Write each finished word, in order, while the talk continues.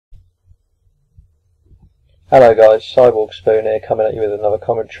Hello guys, CyborgSpoon here, coming at you with another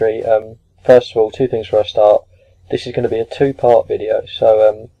commentary. First of all, two things before I start. This is going to be a two-part video,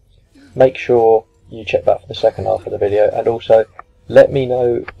 so make sure you check back for the second half of the video, and also let me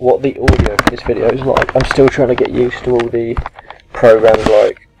know what the audio for this video is like. I'm still trying to get used to all the programs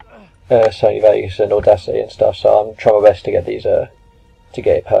like Sony Vegas and Audacity and stuff, so I'm trying my best to get these to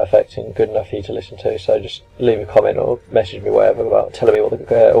get it perfect and good enough for you to listen to. So just leave a comment or message me, whatever, about telling me what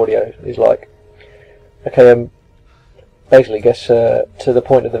the audio is like. Okay, basically, to the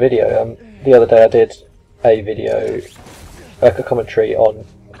point of the video. The other day I did a video, like a commentary on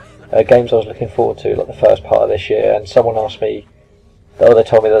games I was looking forward to, like the first part of this year, and someone asked me, or they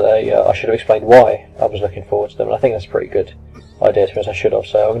told me that I should have explained why I was looking forward to them, and I think that's a pretty good idea, to be honest. I should have,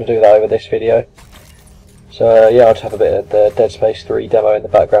 so I'm going to do that over this video. So yeah, I'll just have a bit of the Dead Space 3 demo in the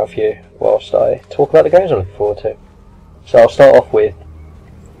background for you, whilst I talk about the games I'm looking forward to. So I'll start off with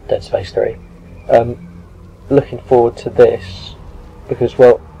Dead Space 3. Looking forward to this because,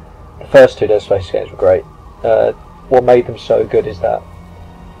 well, the first two Dead Space games were great. What made them so good is that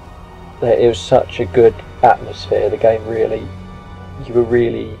it was such a good atmosphere. The game really,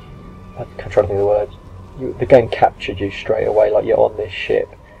 I'm trying to think of the words. The game captured you straight away, like you're on this ship.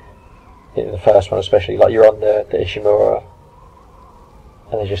 In the first one especially, like you're on the Ishimura,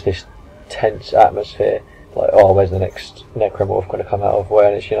 and there's just this tense atmosphere, like, oh, where's the next necromorph going to come out of? Where?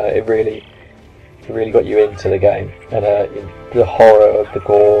 And it's, it really got you into the game, and the horror of the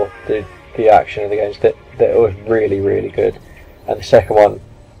gore, the action of the games, that was really good. And the second one,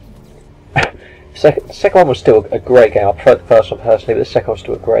 the second one was still a great game. I preferred the first one personally, but the second one was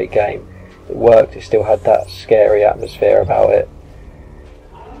still a great game. It worked. It still had that scary atmosphere about it.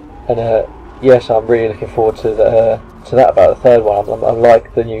 And yes, I'm really looking forward to that about the third one. I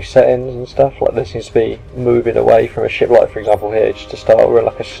like the new settings and stuff. Like, there seems to be moving away from a ship. Like, for example, here, just to start, we're on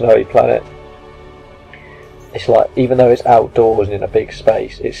like a snowy planet. It's like, even though it's outdoors and in a big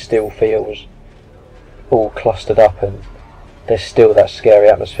space, it still feels all clustered up, and there's still that scary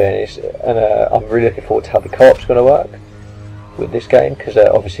atmosphere. And I'm really looking forward to how the co-op's going to work with this game, because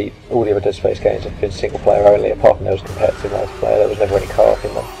obviously all the other Dead Space games have been single player only, apart from those competitive multiplayer. There was never any co-op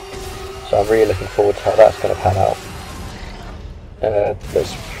in them. So I'm really looking forward to how that's going to pan out.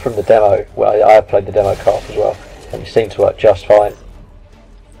 That's from the demo. Well, I have played the demo co-op as well, and it seemed to work just fine.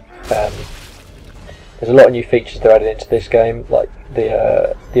 There's a lot of new features they're adding into this game, like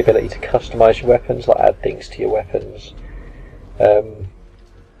the ability to customise your weapons, like add things to your weapons.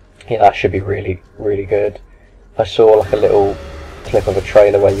 That should be really good. I saw like a little clip of a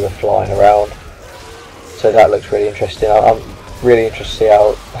trailer where you were flying around, so that looks really interesting. I'm really interested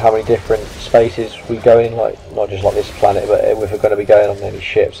to see how many different spaces we go in, like not just like this planet, but if we're going to be going on any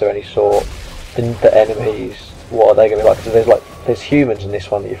ships of any sort. The enemies, what are they going to be like? Because there's humans in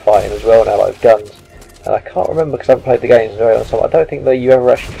this one that you're fighting as well now, like with guns. And I can't remember, because I haven't played the games in a very long time. I don't think that you ever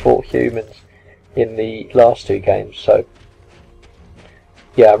actually fought humans in the last two games. So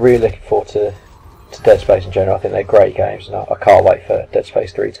yeah, I'm really looking forward to Dead Space in general. I think they're great games, and I can't wait for Dead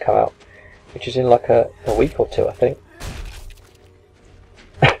Space 3 to come out, which is in like a week or two, I think.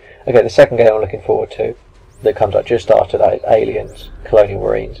 Okay, the second game I'm looking forward to, that comes out just after that, is Aliens Colonial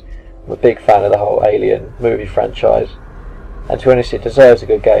Marines. I'm a big fan of the whole Alien movie franchise, and to be honest, it deserves a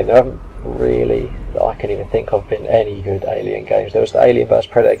good game. There haven't really, that I can even think of, been any good Alien games. There was the Alien vs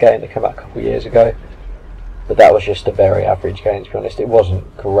Predator game that came out a couple of years ago, but that was just a very average game, to be honest. It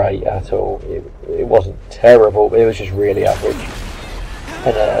wasn't great at all. It wasn't terrible, it was just really average.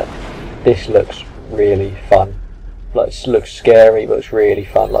 And this looks really fun. Like, it looks scary, but it's really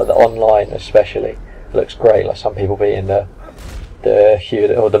fun. Like, the online especially looks great. Like, some people being the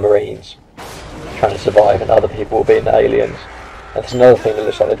Marines trying to survive, and other people will be in the aliens. And there's another thing that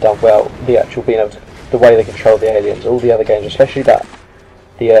looks like they've done well, the actual being able to, the way they control the aliens. All the other games, especially the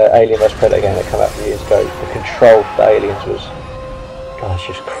Alien vs Predator game that came out a few years ago, the control of the aliens was, it's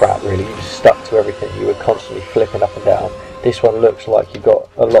just crap really. You just stuck to everything, you were constantly flipping up and down. This one looks like you've got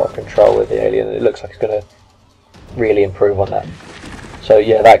a lot of control with the alien, and it looks like it's going to really improve on that. So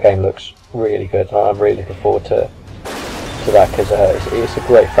yeah, that game looks really good, and I'm really looking forward to that, because it's a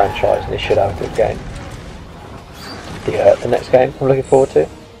great franchise and it should have a good game. The next game I'm looking forward to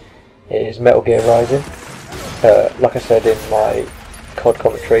is Metal Gear Rising. Like I said in my COD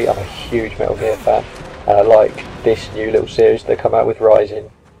commentary, I'm a huge Metal Gear fan, and I like this new little series they come out with, Rising.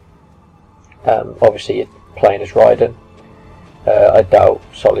 Obviously you're playing as Raiden. I doubt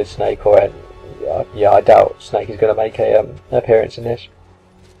Solid Snake I doubt Snake is going to make an appearance in this.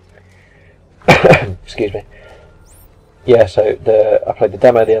 Excuse me. Yeah, so I played the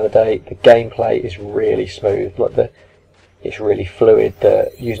demo the other day. The gameplay is really smooth. Like it's really fluid.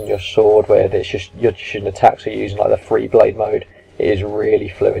 Using your sword, where you're just shooting attacks, or you're using like the free blade mode, it is really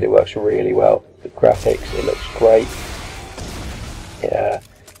fluid. It works really well. The graphics, it looks great. Yeah,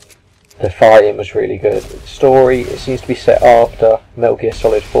 the fighting was really good. The story, it seems to be set after Metal Gear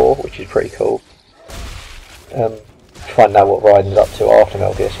Solid 4, which is pretty cool. Find out what Raiden's up to after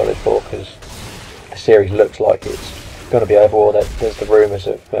Metal Gear Solid 4, because the series looks like it's going to be overall. There's the rumours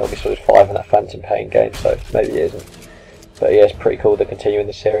of Metal Gear Solid 5 and that Phantom Pain game, so maybe it isn't. But yeah, it's pretty cool to continue in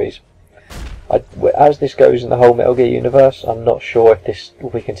the series. As this goes in the whole Metal Gear universe, I'm not sure if this will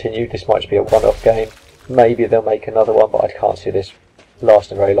be continued. This might just be a one-off game. Maybe they'll make another one, but I can't see this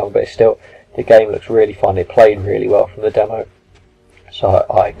lasting very long. But it's still, the game looks really fun. It played really well from the demo, so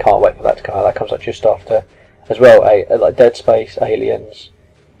I can't wait for that to come out. That comes out just after, as well. Like Dead Space, Aliens,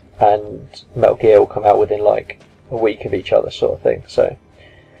 and Metal Gear will come out within like a week of each other, sort of thing. So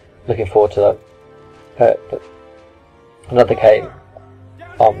looking forward to that. But another game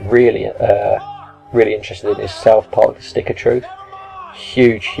I'm really interested in is South Park: The Stick of Truth.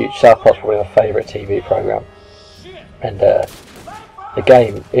 Huge. South Park's probably my favourite TV program, and the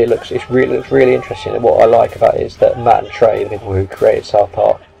game looks really interesting. And what I like about it is that Matt and Trey, the people who created South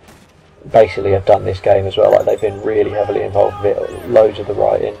Park, basically have done this game as well. Like, they've been really heavily involved with it, loads of the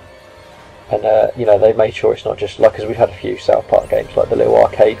writing, and you know, they made sure it's not just like, because we've had a few South Park games, like the little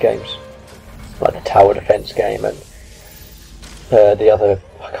arcade games, like the tower defense game, and the other,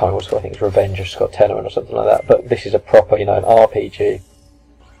 I can't remember what it's called, I think it's Revenge of Scott Tenorman or something like that. But this is a proper, you know, an RPG.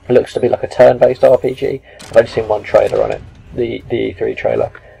 It looks to be like a turn-based RPG. I've only seen one trailer on it, the E3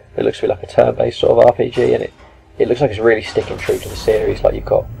 trailer. It looks to be like a turn-based sort of RPG, and it looks like it's really sticking true to the series. Like, you've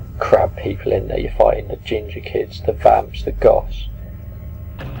got crab people in there, you're fighting the ginger kids, the vamps, the goths.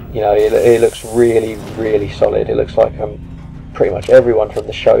 You know, it looks really solid. It looks like pretty much everyone from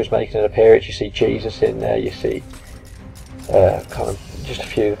the show's making an appearance. You see Jesus in there, you see kind of just a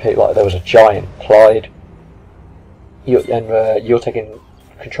few people. Like, there was a giant Clyde, you're taking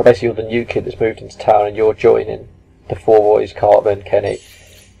control. Basically, you're the new kid that's moved into town, and you're joining the four boys, Cartman, Kenny,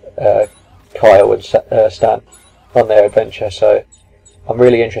 Kyle, and Stan on their adventure. So I'm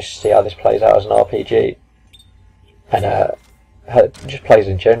really interested to see how this plays out as an RPG, and how it just plays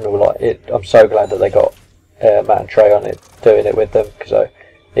in general. Like, I'm so glad that they got Matt and Trey on it, doing it with them, because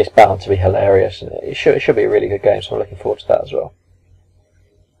it's bound to be hilarious, and it should be a really good game, so I'm looking forward to that as well.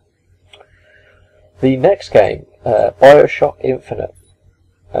 The next game, BioShock Infinite.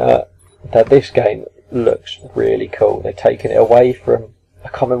 Now, this game looks really cool. They've taken it away from, I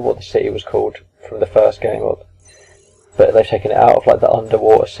can't remember what the city was called from the first game, but they've taken it out of like the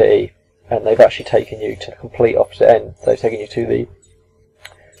underwater city, and they've actually taken you to the complete opposite end. They've taken you to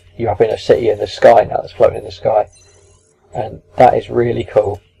you're up in a city in the sky now, that's floating in the sky. And that is really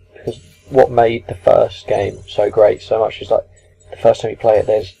cool, because what made the first game so great so much is, like, the first time you play it,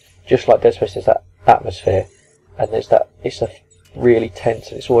 there's, just like Dead Space, there's that atmosphere, and it's a really tense,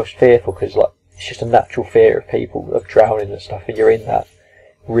 and it's almost fearful, because like, it's just a natural fear of people, of drowning and stuff, and you're in that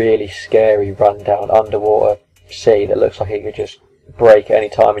really scary rundown underwater sea that looks like it could just break at any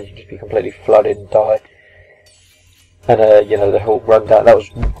time, and you could just be completely flooded and die. And you know, the whole rundown, that was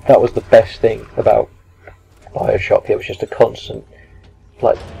the best thing about BioShock. It was just a constant,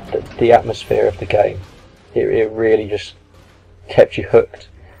 like, the atmosphere of the game. It really just kept you hooked.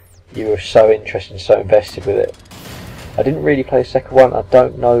 You were so interested and so invested with it. I didn't really play the second one. I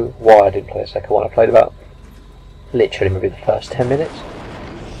don't know why I didn't play the second one. I played about, literally maybe the first 10 minutes.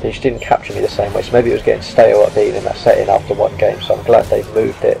 It just didn't capture me the same way. So maybe it was getting stale at being in that setting after one game. So I'm glad they've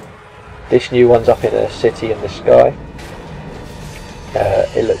moved it. This new one's up in a city in the sky.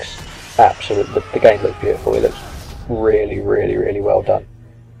 It looks the game looks beautiful. It looks really well done.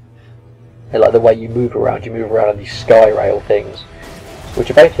 And like the way you move around on these sky rail things,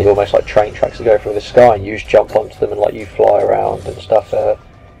 which are basically almost like train tracks that go through the sky, and you just jump onto them and like you fly around and stuff.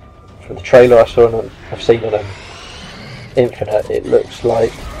 From the trailer I've seen on Infinite, it looks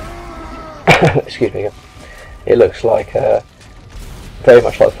like excuse me, it looks like very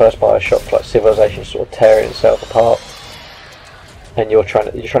much like the first BioShock, like civilization sort of tearing itself apart, and you're trying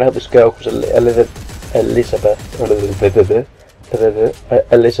to help this girl called Elizabeth.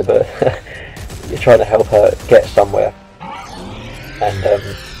 You're trying to help her get somewhere, and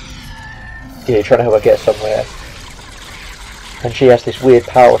you're trying to help her get somewhere, and she has this weird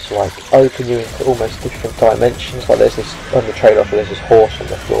power to like open you into almost different dimensions. Like, there's this on the trailer, there's this horse on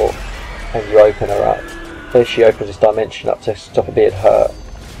the floor, and you open her up. Then she opens this dimension up to stop her being hurt.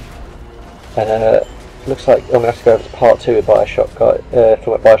 And looks like I'm going to have to go over to part 2 of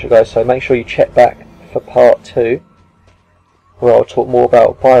BioShock guys, so make sure you check back for part 2, where I'll talk more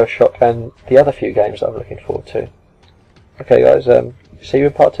about BioShock and the other few games that I'm looking forward to. Okay guys, see you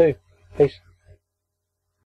in part 2. Peace.